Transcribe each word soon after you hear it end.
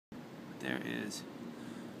there's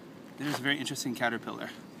a very interesting caterpillar.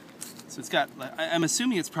 So it's got, I'm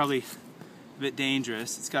assuming it's probably a bit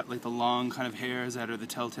dangerous. It's got like the long kind of hairs that are the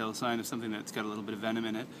telltale sign of something that's got a little bit of venom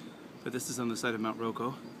in it. But this is on the side of Mount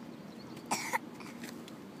Rocco.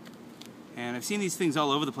 And I've seen these things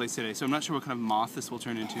all over the place today, so I'm not sure what kind of moth this will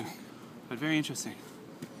turn into. But very interesting.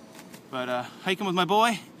 But hiking with my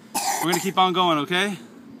boy. We're going to keep on going, okay?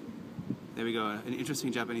 There we go, an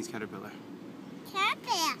interesting Japanese caterpillar.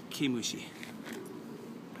 Caterpillar. Kimushi.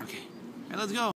 Okay, all right, let's go.